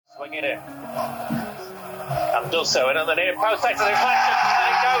pulling it in. And does so, and at the near post takes a deflection, and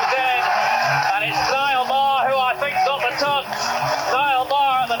it goes in. And it's Dael who I think got the touch. Dael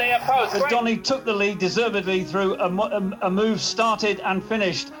at the near post. Donny took the lead deservedly through a move started and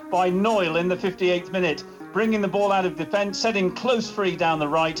finished by Noyle in the 58th minute, bringing the ball out of defence, setting close free down the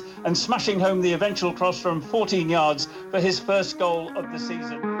right and smashing home the eventual cross from 14 yards for his first goal of the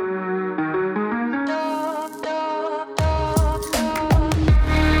season.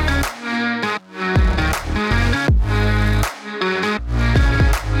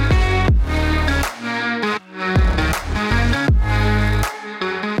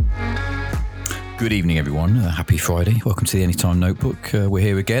 Good evening, everyone. Happy Friday. Welcome to the Anytime Notebook. We're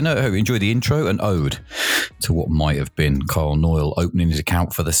here again. Enjoy the intro, an ode to what might have been Carl Noyle opening his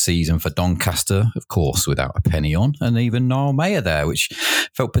account for the season for Doncaster, of course, without a penny on, and even Niall Mayer there, which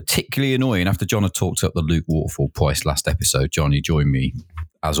felt particularly annoying after John had talked up the Luke Waterfall price last episode. John, you joined me,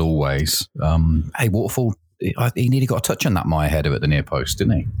 as always. Hey, Waterfall, he nearly got a touch on that Mayer header at the near post,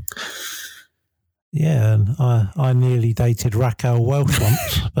 didn't he? Yeah, and I nearly dated Raquel Welch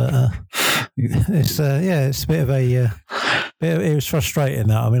once, but it's a bit of a it was frustrating.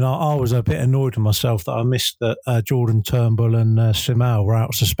 That I mean, I was a bit annoyed with myself that I missed that Jordan Turnbull and Simao were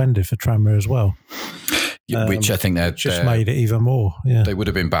out suspended for Tranmere as well. Which I think they're just made it even more. Yeah, they would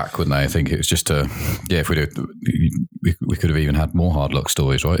have been back, wouldn't they? I think it was just if we could have even had more hard luck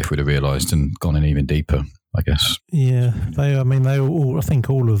stories, right? If we'd have realised and gone in even deeper, I guess. Yeah, they all. I think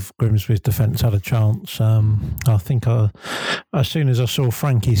all of Grimsby's defence had a chance. I think as soon as I saw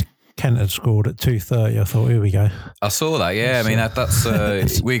Frankie's Kent had scored at 2:30, I thought, here we go. I saw that, yeah. I mean, that's...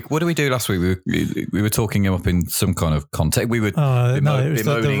 what did we do last week? We were talking him up in some kind of context. We were it was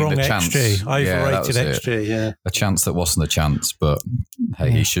the wrong chance. XG. Overrated XG, yeah. A chance that wasn't a chance, but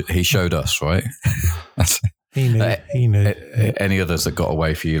hey, he showed us, right? He knew. Any others that got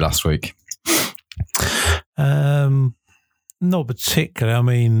away for you last week? Not particularly. I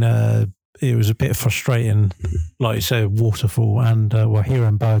mean... it was a bit frustrating, like you said, Waterfall and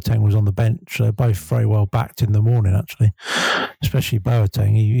Hiram Boateng was on the bench. They're both very well backed in the morning, actually, especially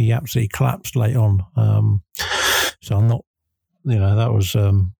Boateng. He absolutely collapsed late on. So I'm not, that was,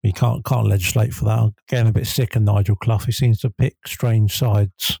 you can't legislate for that. I'm getting a bit sick of Nigel Clough. He seems to pick strange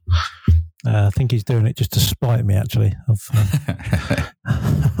sides. I think he's doing it just to spite me, actually.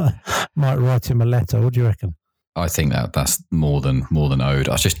 Might write him a letter. What do you reckon? I think that's more than owed.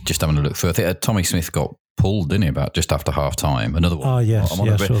 I was just having a look through. I think Tommy Smith got pulled, didn't he, about just after half time? Another one. Oh, yes. I'm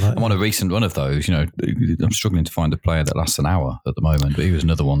on a recent one of those. I'm struggling to find a player that lasts an hour at the moment, but he was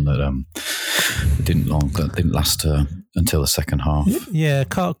another one that didn't last until the second half. Yeah,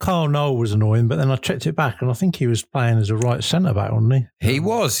 Carl Noyle was annoying, but then I checked it back and I think he was playing as a right centre back, wasn't he? He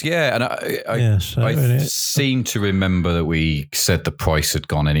was, yeah. And I seem to remember that we said the price had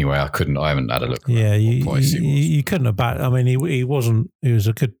gone anyway. I haven't had a look. Yeah, you couldn't have backed. I mean, he wasn't. It was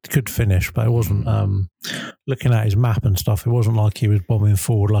a good finish, but it wasn't. Looking at his map and stuff, it wasn't like he was bombing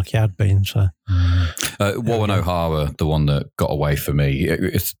forward like he had been. So, Warren O'Hara, the one that got away for me,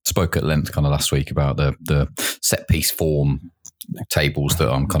 it spoke at length kind of last week about the set piece form tables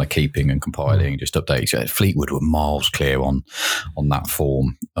that I'm kind of keeping and compiling, just updating. Fleetwood were miles clear on that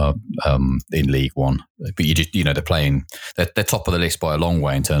form in League One, but you just they're playing. They're top of the list by a long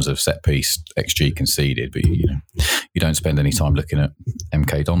way in terms of set piece XG conceded, but you don't spend any time looking at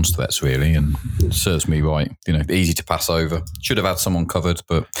MK Don's threats really, and it serves me right. Easy to pass over. Should have had someone covered,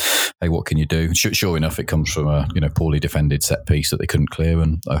 but hey, what can you do? Sure enough, it comes from a poorly defended set piece that they couldn't clear,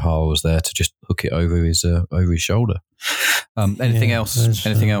 and O'Hara was there to just hook it over his shoulder. Anything else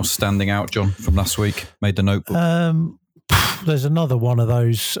standing out, John, from last week? Made the notebook. There's another one of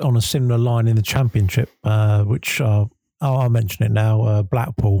those on a similar line in the Championship, which I'll mention it now.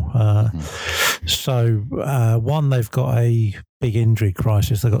 Blackpool. So they've got a big injury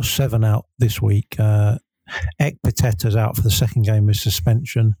crisis. They've got 7 out this week. Ep47's out for the second game with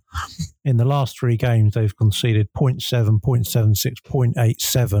suspension. In the last 3 games, they've conceded 0.7, 0.76,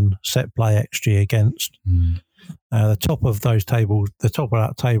 0.87 set play XG against. The top of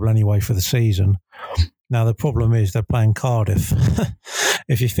that table anyway for the season. Now the problem is they're playing Cardiff.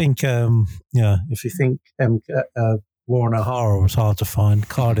 If you think Warren O'Hara was hard to find,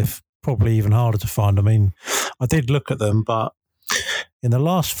 Cardiff probably even harder to find. I mean, I did look at them, but in the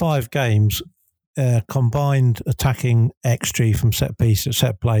last 5 games, combined attacking XG from set plays, was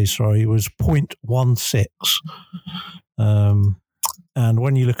 0.16. And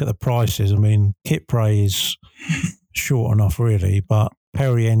when you look at the prices, I mean, Kipre is short enough, really, but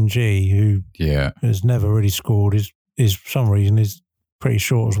Perry NG, who has never really scored, is for some reason is pretty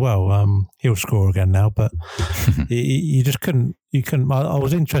short as well. He'll score again now, but you just couldn't you couldn't. I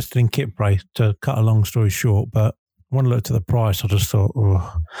was interested in Kitbrae, to cut a long story short, but when I looked at the price, I just thought,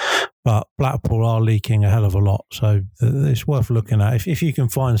 oh. But Blackpool are leaking a hell of a lot, so it's worth looking at. If you can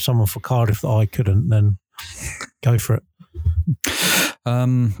find someone for Cardiff that I couldn't, then go for it.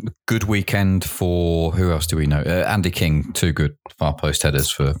 Good weekend for, who else do we know? Andy King, 2 good far post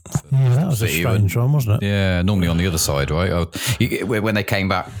headers for that was City. A strange one, wasn't it? Yeah, normally on the other side, right? When they came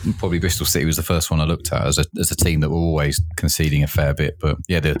back, probably Bristol City was the first one I looked at as a team that were always conceding a fair bit. But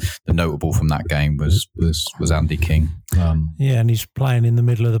yeah, the notable from that game was Andy King. Yeah, and he's playing in the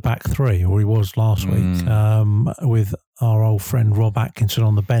middle of the back three, or he was last week, with our old friend Rob Atkinson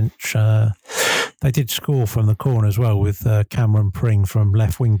on the bench. They did score from the corner as well with Cameron Pring from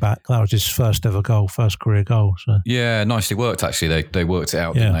left wing back. That was his first career goal. So. Yeah, nicely worked actually. They worked it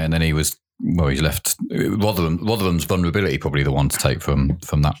out, didn't they? And then he's left. Rotherham's vulnerability probably the one to take from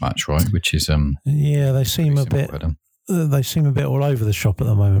that match, right? Which is they seem a bit. They seem a bit all over the shop at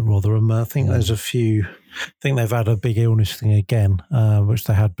the moment, Rotherham. I think there's a few. I think they've had a big illness thing again, which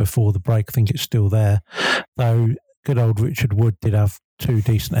they had before the break. I think it's still there, though. Good old Richard Wood did have 2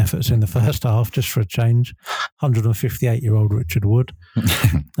 decent efforts in the first half, just for a change. 158-year-old Richard Wood.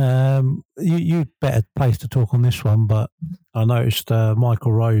 You better place to talk on this one, but I noticed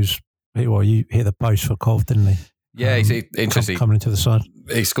Michael Rose. You hit the post for Cov, didn't he? Yeah, he's interesting. Coming into the side.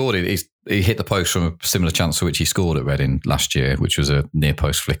 He scored it. He hit the post from a similar chance to which he scored at Reading last year, which was a near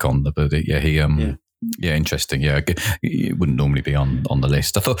post flick on the. But yeah, interesting. Yeah, it wouldn't normally be on the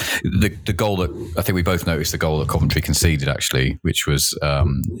list. I thought the goal that I think we both noticed, the goal that Coventry conceded actually, which was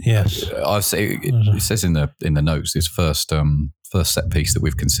yes, I'd say it says in the notes this first set piece that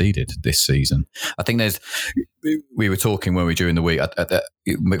we've conceded this season. I think we were talking when we were during the week.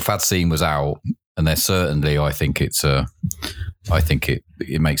 McFadzean was out, and there's certainly I think it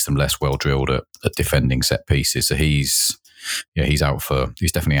makes them less well drilled at defending set pieces. So he's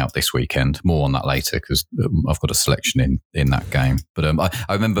definitely out this weekend. More on that later because I've got a selection in that game. But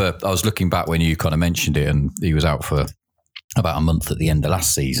I remember I was looking back when you kind of mentioned it, and he was out for about a month at the end of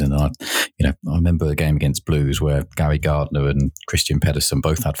last season. I remember a game against Blues where Gary Gardner and Christian Pedersen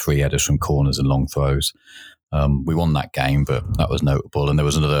both had 3 headers from corners and long throws. We won that game, but that was notable. And there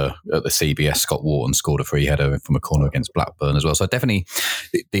was another at the CBS. Scott Wharton scored a 3 header from a corner against Blackburn as well. So definitely,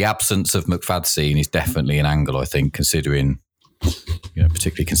 the absence of McFadzean is definitely an angle. I think, particularly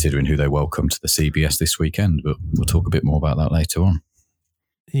considering who they welcomed to the CBS this weekend. But we'll talk a bit more about that later on.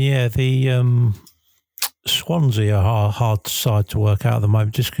 Yeah, the Swansea are a hard side to work out at the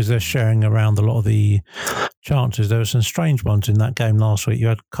moment, just because they're sharing around a lot of the chances. There were some strange ones in that game last week. You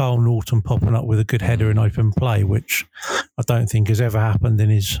had Carl Norton popping up with a good header in open play, which I don't think has ever happened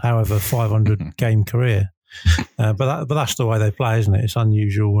in his 500 game career. But that's the way they play, isn't it? It's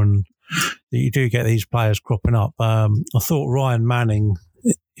unusual, and you do get these players cropping up. I thought Ryan Manning,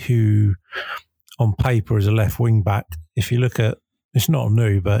 who on paper is a left wing back, if you look at, it's not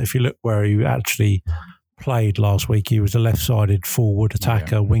new, but if you look where he actually played last week, he was a left-sided forward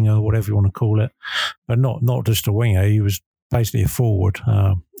attacker, winger, whatever you want to call it, but not just a winger. He was basically a forward.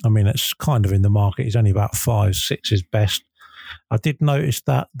 It's kind of in the market. He's only about 5'6" his best. I did notice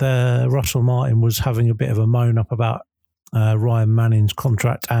that Russell Martin was having a bit of a moan up about Ryan Manning's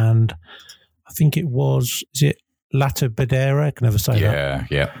contract, and I think is it Lata Bedera? I can never say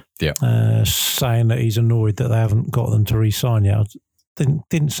that. Yeah. Saying that he's annoyed that they haven't got them to re-sign yet.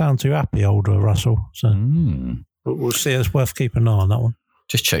 Didn't sound too happy, older Russell. So but we'll see. It's worth keeping an eye on that one.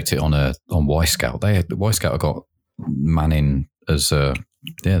 Just checked it on Y-Scout. Y-Scout have got Manning as the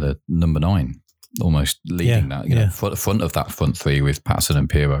number 9. Almost leading front of that front 3 with Patterson and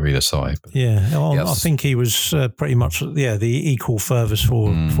Piero either side. But I think he was pretty much the equal furthest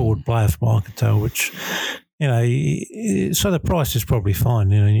forward player from what I could tell, which, so the price is probably fine.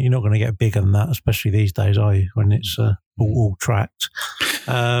 You're not going to get bigger than that, especially these days, are you, when it's all tracked.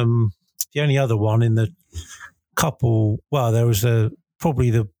 The only other one in the couple, there was probably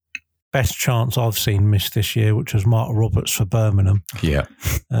the best chance I've seen missed this year, which was Mark Roberts for Birmingham. Yeah.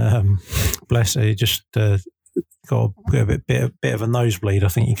 Bless her, he just got a bit of a nosebleed, I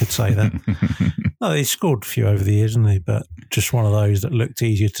think you could say that. No, he scored a few over the years, hasn't he? But just one of those that looked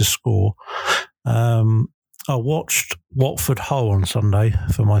easier to score. I watched Watford Hull on Sunday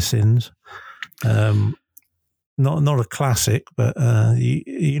for my sins. Not a classic, but I'm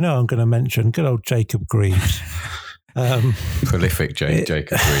going to mention good old Jacob Greaves. Prolific Jacob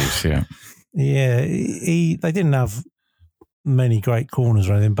Greaves, yeah. Yeah, they didn't have many great corners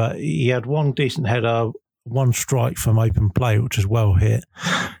or anything, but he had one decent header, one strike from open play, which was well hit.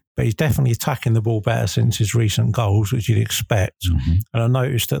 But he's definitely attacking the ball better since his recent goals, which you'd expect. Mm-hmm. And I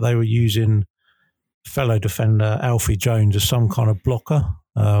noticed that they were using fellow defender Alfie Jones as some kind of blocker,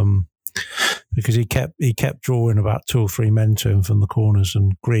 because he kept drawing about 2 or 3 men to him from the corners,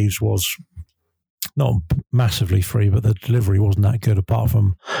 and Greaves was not massively free, but the delivery wasn't that good apart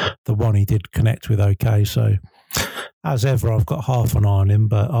from the one he did connect with okay. So as ever, I've got half an eye on him,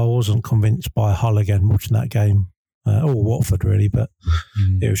 but I wasn't convinced by Hull again watching that game, or Watford really, but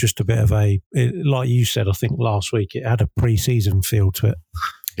it was just a bit of like you said, I think last week, it had a pre-season feel to it.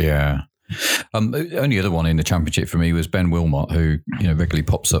 Yeah. The only other one in the Championship for me was Ben Wilmot, who regularly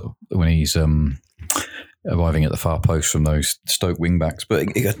pops up when he's arriving at the far post from those Stoke wing-backs. But I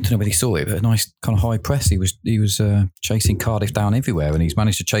don't know whether he saw it, but a nice kind of high press. He was chasing Cardiff down everywhere, and he's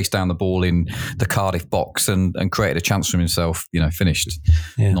managed to chase down the ball in the Cardiff box and created a chance for himself. Finished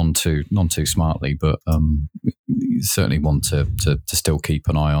none too smartly, but certainly one to still keep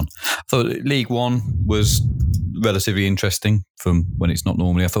an eye on. I thought League One was relatively interesting from when it's not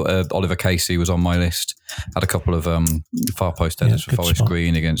normally. I thought Oliver Casey was on my list. Had a couple of far post headers for Forest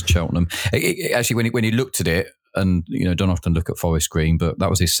Green against Cheltenham. Actually, when he looked at it, and don't often look at Forest Green, but that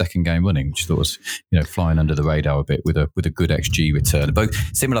was his second game running, which I thought was flying under the radar a bit with a good XG return. Both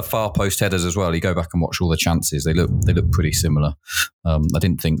similar far post headers as well. You go back and watch all the chances; they look pretty similar. I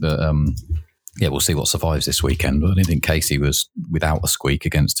didn't think that. We'll see what survives this weekend. But I didn't think Casey was without a squeak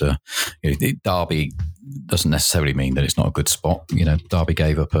against Derby. Doesn't necessarily mean that it's not a good spot. Derby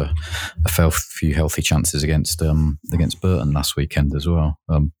gave up a few healthy chances against Burton last weekend as well.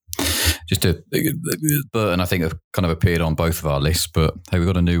 Burton, I think, have kind of appeared on both of our lists. But hey, we've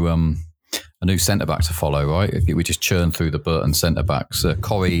got a new centre back to follow, right? We just churn through the Burton centre backs.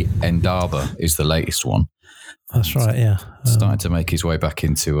 Corey Ndaba is the latest one. That's right. Yeah, starting to make his way back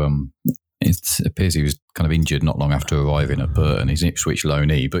into. It appears he was kind of injured not long after arriving at Burton. He's an Ipswich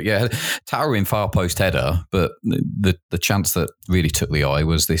loanee. But yeah, towering far post header. But the chance that really took the eye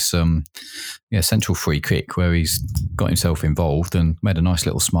was this central free kick where he's got himself involved and made a nice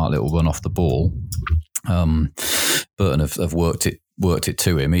smart little run off the ball. Burton have worked it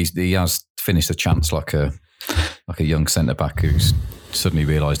to him. He has finished the chance like a young centre back who's suddenly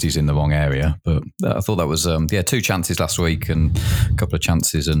realised he's in the wrong area. But I thought that was 2 chances last week and a couple of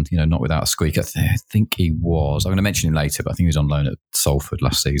chances, and not without a squeak. I think he was. I'm going to mention him later, but I think he was on loan at Salford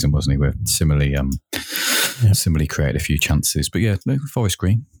last season, wasn't he? Where similarly created a few chances. But yeah, Forest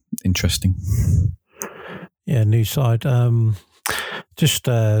Green, interesting. Yeah, new side. I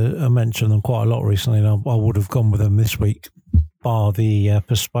mentioned them quite a lot recently, and I would have gone with them this week, bar the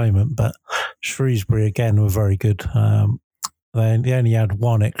postponement. But Shrewsbury again were very good. They only had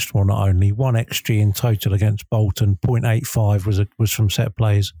one extra, not only one XG in total against Bolton. 0.85 was from set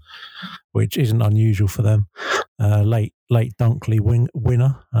plays, which isn't unusual for them. Late Dunkley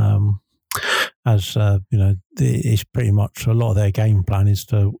winner. It's pretty much a lot of their game plan is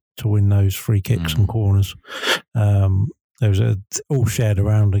to win those free kicks and corners. There was all shared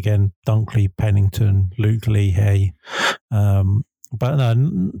around again. Dunkley, Pennington, Luke Leahy. But no,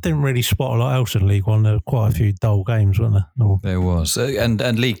 didn't really spot a lot else in League One. There were quite a few dull games, weren't there? There was.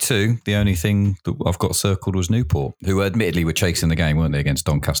 And League Two, the only thing that I've got circled was Newport, who admittedly were chasing the game, weren't they, against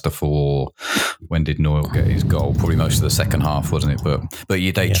Doncaster for, when did Noyle get his goal? Probably most of the second half, wasn't it? But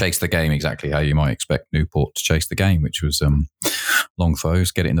they chased the game exactly how you might expect Newport to chase the game, which was long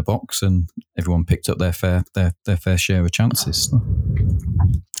throws, get it in the box, and everyone picked up their fair share of chances.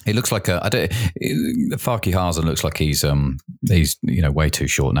 It looks like Farke Hazen looks like he's way too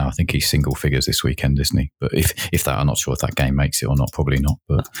short now. I think he's single figures this weekend, isn't he? But if that, I'm not sure if that game makes it or not. Probably not.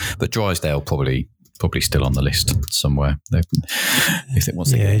 But Drysdale probably still on the list somewhere.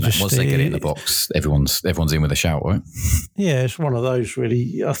 Once they get it in the box, everyone's in with a shout, right? Yeah, it's one of those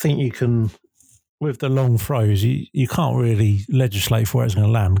really. I think you can, with the long throws, you can't really legislate for where it's going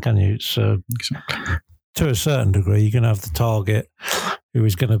to land, can you? It's to a certain degree, you're going to have the target, who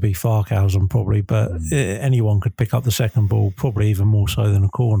is going to be Farkhausen probably, but anyone could pick up the second ball, probably even more so than a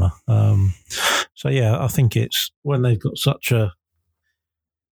corner. So yeah, I think it's when they've got such a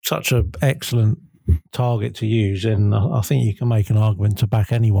excellent target to use, and I think you can make an argument to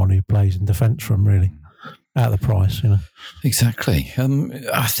back anyone who plays in defence from really. At the price, Exactly.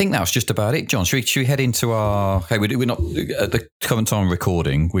 I think that was just about it, John. Should we head into our... Okay, we're not... At the current time of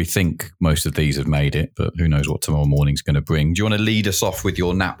recording, we think most of these have made it, but who knows what tomorrow morning's going to bring. Do you want to lead us off with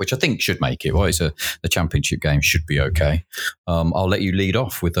your nap, which I think should make it, right? The Championship game should be okay. I'll let you lead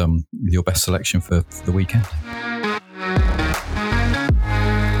off with your best selection for the weekend.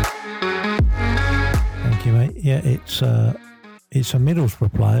 Thank you, mate. Yeah, it's a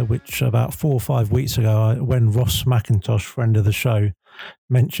Middlesbrough player, which about 4 or 5 weeks ago, when Ross McIntosh, friend of the show,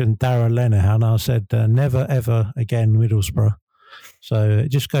 mentioned Darragh Lenihan, I said, never, ever again Middlesbrough. So it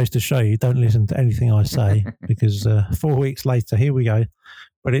just goes to show you don't listen to anything I say because 4 weeks later, here we go.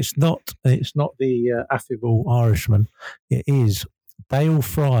 But it's not the affable Irishman. It is Dael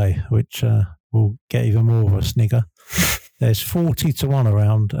Fry, which will get even more of a snigger. There's 40-1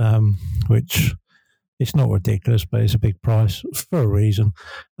 around, which it's not ridiculous, but it's a big price for a reason.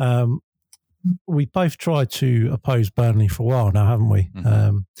 We both tried to oppose Burnley for a while now, haven't we?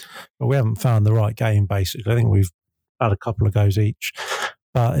 Mm-hmm. But we haven't found the right game, basically. I think we've had a couple of goes each.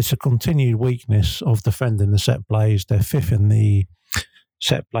 But it's a continued weakness of defending the set plays. They're fifth in the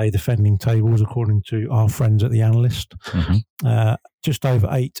set play defending tables, according to our friends at the Analyst. Mm-hmm. Just over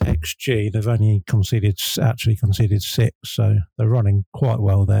 8 XG. They've only conceded 6, so they're running quite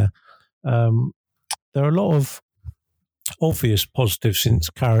well there. There are a lot of obvious positives since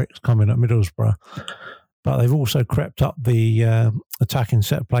Carrick's coming at Middlesbrough, but they've also crept up the attacking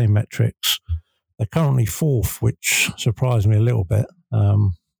set play metrics. They're currently 4th, which surprised me a little bit.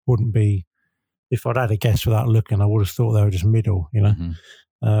 Wouldn't be, if I'd had a guess without looking, I would have thought they were just middle, you know.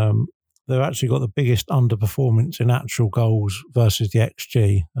 Mm-hmm. They've actually got the biggest underperformance in actual goals versus the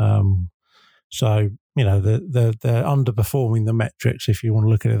XG. So, you know, they're underperforming the metrics if you want to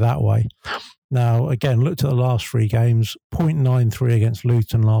look at it that way. Now, again, looked at the last 3 games, 0.93 against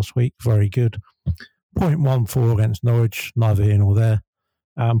Luton last week, very good. 0.14 against Norwich, neither here nor there.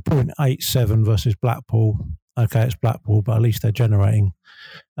 0.87 versus Blackpool. Okay, it's Blackpool, but at least they're generating.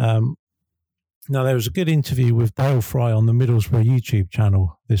 Now, there was a good interview with Dael Fry on the Middlesbrough YouTube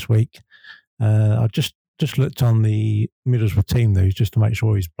channel this week. I just looked on the Middlesbrough team news just to make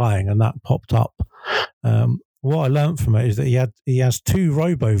sure he's playing, and that popped up. What I learned from it is that he has 2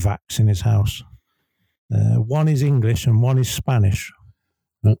 Robovacs in his house. One is English and one is Spanish.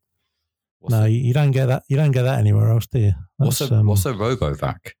 You don't get that. You don't get that anywhere else, do you? What's a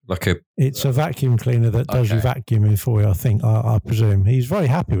Robovac? It's a vacuum cleaner that does your vacuuming for you. I think. I presume he's very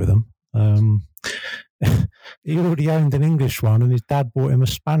happy with them. He already owned an English one, and his dad bought him a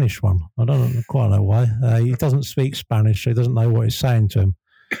Spanish one. I don't quite know why. He doesn't speak Spanish, so he doesn't know what it's saying to him.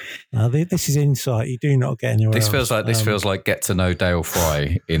 This is insight you do not get anywhere else. This feels like get to know Dael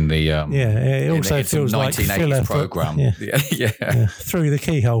Fry in the it also feels like filler program. Through the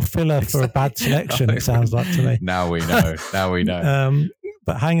keyhole, filler for a bad selection. It sounds like to me. Now we know.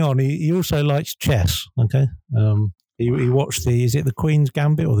 But hang on, he also likes chess. Okay, he watched is it the Queen's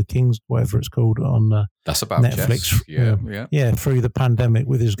Gambit or the King's, whatever it's called, on that's about Netflix. Chess. Yeah. Through the pandemic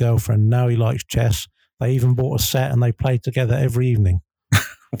with his girlfriend. Now he likes chess. They even bought a set and they play together every evening.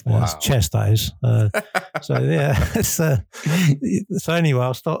 Wow. It's chess, that is. So anyway,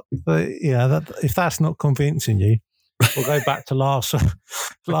 I'll stop. But if that's not convincing you, we'll go back to last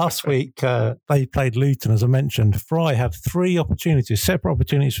week. They played Luton, as I mentioned. Fry had 3 separate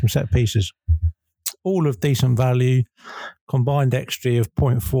opportunities from set pieces, all of decent value. Combined XG of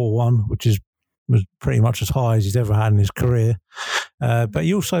 0.41, which was pretty much as high as he's ever had in his career. But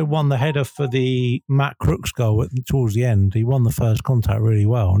he also won the header for the Matt Crooks goal towards the end. He won the first contact really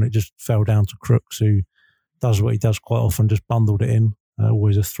well, and it just fell down to Crooks, who does what he does quite often, just bundled it in,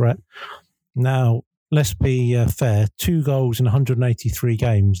 always a threat. Now, let's be fair, 2 goals in 183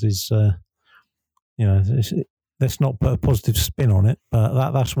 games is, let's not put a positive spin on it,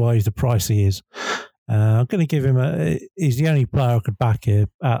 but that's why he's the price he is. I'm going to give him he's the only player I could back here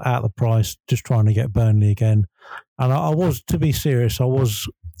at the price, just trying to get Burnley again. And I was, to be serious, I was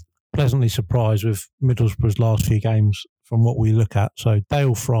pleasantly surprised with Middlesbrough's last few games from what we look at. So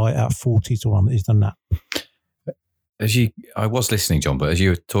Dael Fry at 40-1 is the nap. I was listening, John, but as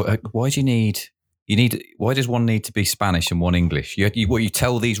you were why do you need why does one need to be Spanish and one English? You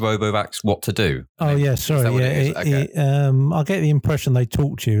tell these Robovacs what to do? Oh, yeah, sorry. I get the impression they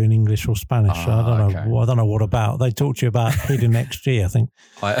talk to you in English or Spanish. I don't know what about. They talk to you about hidden XG, I think.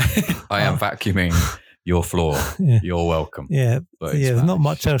 I am vacuuming your floor. Yeah. You're welcome. Yeah, there's not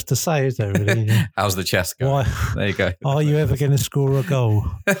much else to say, is there, really? How's the chess going? There you go. Are you ever going to score a goal?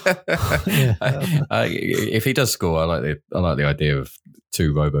 If he does score, I like the idea of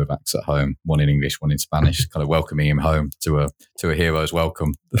 2 Robovacs at home, one in English, one in Spanish, kind of welcoming him home to a hero's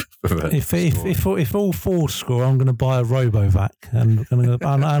welcome. If all 4 score, I'm going to buy a Robovac, and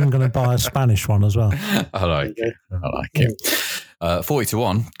I'm going to buy a Spanish one as well. I like it.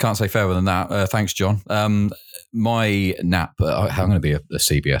 40-1, can't say fairer than that. Thanks, John. My nap, I'm going to be at the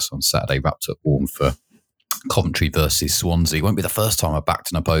CBS on Saturday, wrapped up warm for Coventry versus Swansea. It won't be the first time I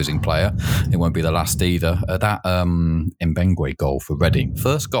backed an opposing player. It won't be the last either. That Mbengwe goal for Reading.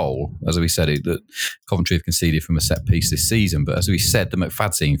 First goal, as we said, that Coventry have conceded from a set piece this season. But as we said, the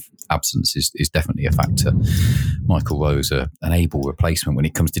McFadzean absence is definitely a factor. Michael Rowe's an able replacement when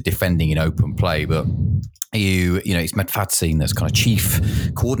it comes to defending in open play. But it's McFadzean that's kind of chief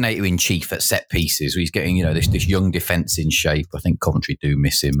coordinator in chief at set pieces. He's getting, this young defence in shape. I think Coventry do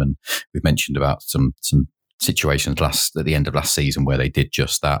miss him. And we've mentioned about some situations at the end of last season where they did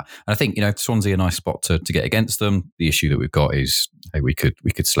just that. And I think, Swansea a nice spot to get against them. The issue that we've got is, hey, we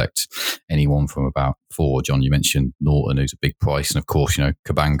could select anyone from about 4. John, you mentioned Norton, who's a big price. And of course,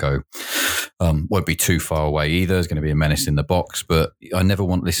 Cabango won't be too far away either. There's going to be a menace in the box, but I never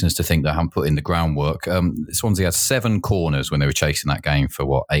want listeners to think that I haven't put in the groundwork. Swansea had 7 corners when they were chasing that game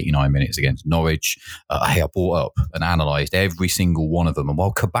for 89 minutes against Norwich. I brought up and analysed every single one of them. And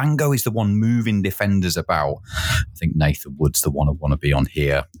while Cabango is the one moving defenders about, I think Nathan Wood's the one I want to be on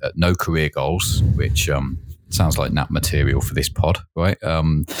here. No career goals, which sounds like nap material for this pod, right?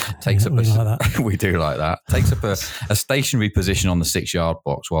 Takes up we do like that. Takes up a stationary position on the 6-yard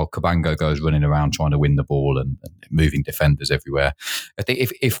box while Cabango goes running around trying to win the ball and moving defenders everywhere. I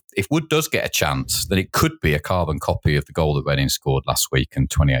think if Wood does get a chance, then it could be a carbon copy of the goal that Reading scored last week, and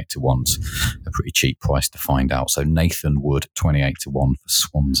 28-1's a pretty cheap price to find out. So Nathan Wood, 28-1 for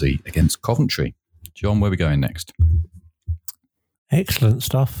Swansea against Coventry. John, where are we going next? Excellent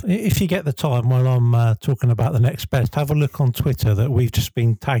stuff. If you get the time while I'm talking about the next best, have a look on Twitter that we've just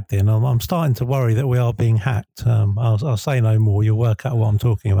been tagged in. I'm starting to worry that we are being hacked. I'll say no more. You'll work out what I'm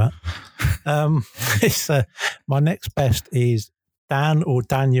talking about. My next best is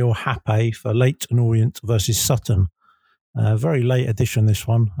Daniel Happe for Leyton Orient versus Sutton. Very late edition, this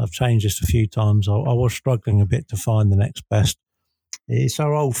one. I've changed this a few times. I was struggling a bit to find the next best. It's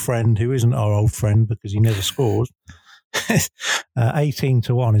our old friend who isn't our old friend because he never scores.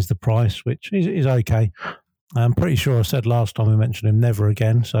 18-1 is the price, which is okay. I'm pretty sure I said last time we mentioned him never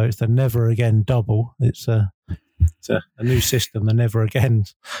again, so it's the never again double. It's a new system, the never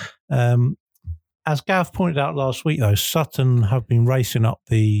agains. As Gav pointed out last week, though, Sutton have been racing up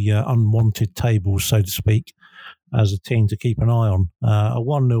the unwanted tables, so to speak, as a team to keep an eye on. A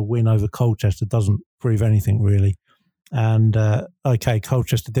 1-0 win over Colchester doesn't prove anything really. And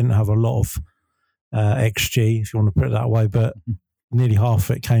Colchester didn't have a lot of XG, if you want to put it that way, but nearly half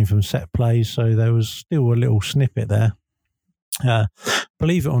of it came from set plays, so there was still a little snippet there.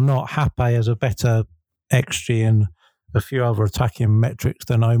 Believe it or not, Happe has a better XG and a few other attacking metrics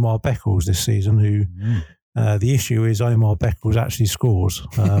than Omar Beckles this season, who the issue is Omar Beckles actually scores,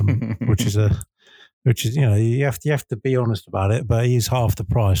 which is you have to be honest about it, but he is half the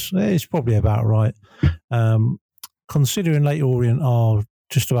price. It's probably about right. Considering Leyton Orient are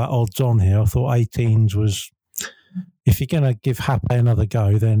just about odds on here, I thought 18s was, if you're going to give Happe another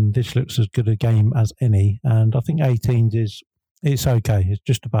go, then this looks as good a game as any. And I think 18s it's okay. It's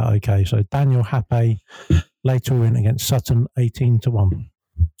just about okay. So Daniel Happe, Leyton Orient against Sutton, 18-1.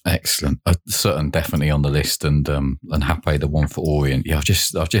 Excellent. Sutton definitely on the list, and Happe the one for Orient. Yeah,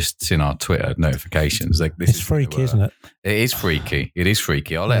 I've just seen our Twitter notifications. It's freaky, isn't it? It is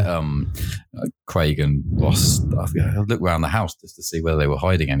freaky. I'll let Craig and Ross. I'll look around the house just to see whether they were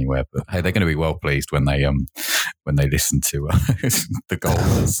hiding anywhere. But hey, they're going to be well pleased when they listen to the goal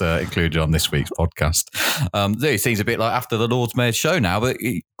that's included on this week's podcast. It seems a bit like after the Lord's Mayor's show now, but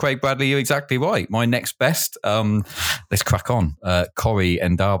Craig Bradley, you're exactly right. My next best. Let's crack on. Corey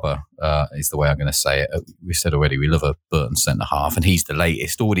Ndaba is the way I'm going to say it. We said already we love a Burton centre-half, and he's the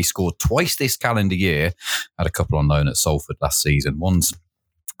latest. Already scored twice this calendar year. Had a couple on loan at Salford last season. One's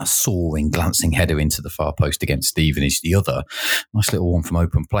a soaring, glancing header into the far post against Stevenage. The other, nice little one from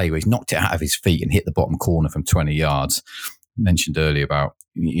open play where he's knocked it out of his feet and hit the bottom corner from 20 yards. Mentioned earlier about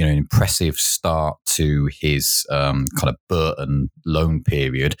an impressive start to his kind of Burton loan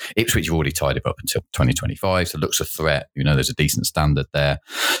period. Ipswich have already tied him up until 2025, so it looks a threat. There's a decent standard there.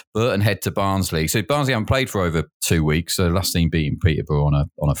 Burton head to Barnsley. So Barnsley haven't played for over 2 weeks. So last team beating Peterborough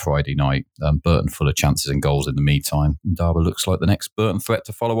on a Friday night. Burton full of chances and goals in the meantime. Ndaba looks like the next Burton threat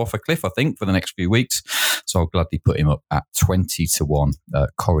to follow off a cliff, I think, for the next few weeks. So I'll gladly put him up at 20-1.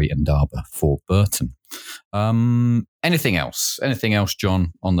 Corey Ndaba for Burton. Anything else,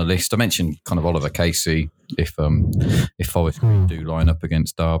 John, on the list? I mentioned kind of Oliver Casey. If Forest Green do line up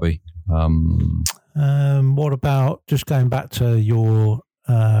against Derby, what about just going back to your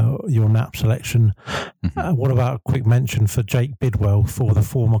nap selection? What about a quick mention for Jake Bidwell for the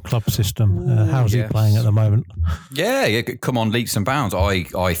former club system? How's he playing at the moment? Yeah, come on, leaps and bounds.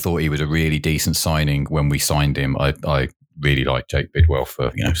 I thought he was a really decent signing when we signed him. I really like Jake Bidwell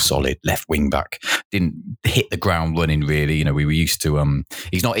for solid left wing back. didn't hit the ground running really. You know, we were used to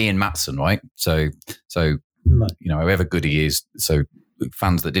he's not Ian Matson, right? So No. you know, however good he is, so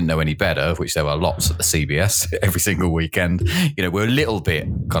fans that didn't know any better, which there were lots at the CBS every single weekend, you know, we're a little bit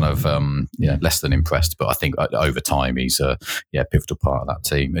kind of less than impressed. But I think over time he's a pivotal part of that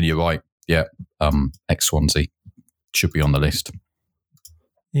team. And you're right, ex-Swansea should be on the list.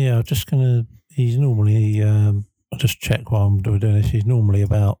 Yeah, I'm just gonna. He's normally. I'll just check while I'm doing this. He's normally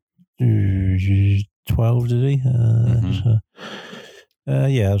about 12, did he?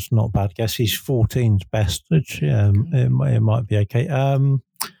 It's not a bad guess. He's 14's best, which it might be okay. I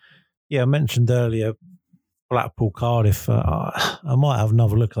mentioned earlier Blackpool, Cardiff. I might have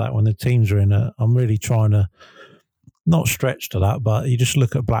another look at that when the teams are in it. I'm really trying to not stretch to that, but you just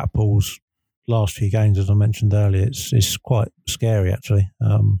look at Blackpool's last few games, as I mentioned earlier. It's quite scary actually.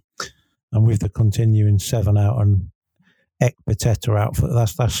 And with the continuing 7 out and Ep47 out,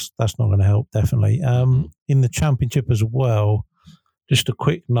 that's not going to help definitely. In the Championship as well. Just a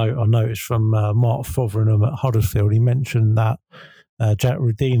quick note I noticed from Mark Fotheringham at Huddersfield. He mentioned that Jack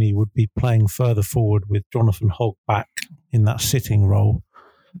Rudini would be playing further forward with Jonathan Hogg back in that sitting role.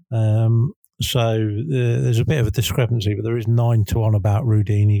 So there's a bit of a discrepancy, but there is 9-1 about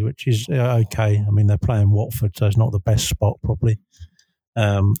Rudini, which is okay. I mean, they're playing Watford, so it's not the best spot probably.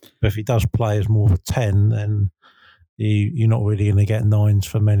 But if he does play as more of a 10, then you're not really going to get 9s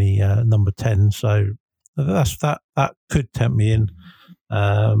from any number 10. So that could tempt me in.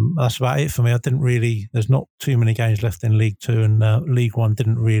 That's about it for me. There's not too many games left in League 2, and League 1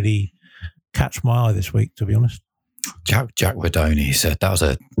 didn't really catch my eye this week, to be honest. Jack Rodoni said that's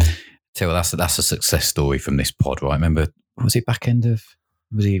a success story from this pod, right? Remember, was it back end of?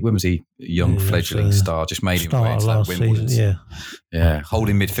 When was he young fledgling star? Just made him way into that Wimbledon. Yeah.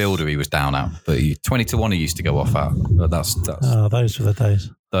 Holding midfielder he was down at, but 20-1 he used to go off at. But that's. Oh, those were the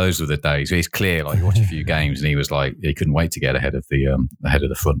days. Those were the days. It's clear, like you watch a few games, and he was like he couldn't wait to get ahead of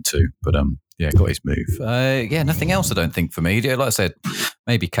the front too. But got his move. Nothing else I don't think for me. Like I said,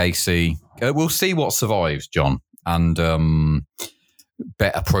 maybe KC. We'll see what survives, John, and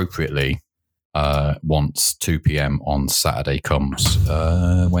bet appropriately. Once 2 p.m. on Saturday comes,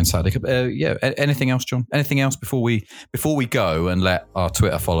 when Saturday comes. Anything else, John? Anything else before we go and let our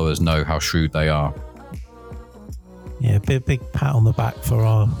Twitter followers know how shrewd they are? Yeah, big pat on the back for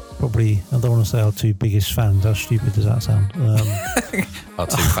our probably. I don't want to say our 2 biggest fans. How stupid does that sound? Our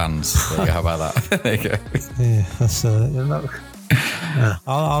 2 fans. How about that? There you go. Yeah, that's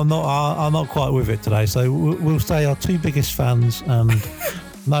I'm not quite with it today. So we'll say our 2 biggest fans and.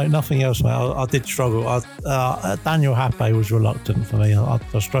 No, nothing else, mate. I did struggle. Daniel Happe was reluctant for me. I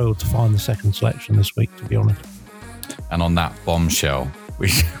struggled to find the second selection this week, to be honest. And on that bombshell, we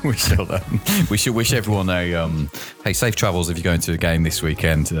should wish everyone a safe travels if you're going to the game this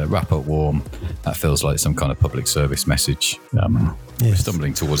weekend. Wrap up warm. That feels like some kind of public service message. We're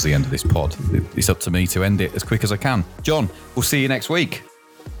stumbling towards the end of this pod. It's up to me to end it as quick as I can. John, we'll see you next week.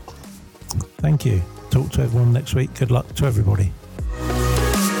 Thank you. Talk to everyone next week. Good luck to everybody.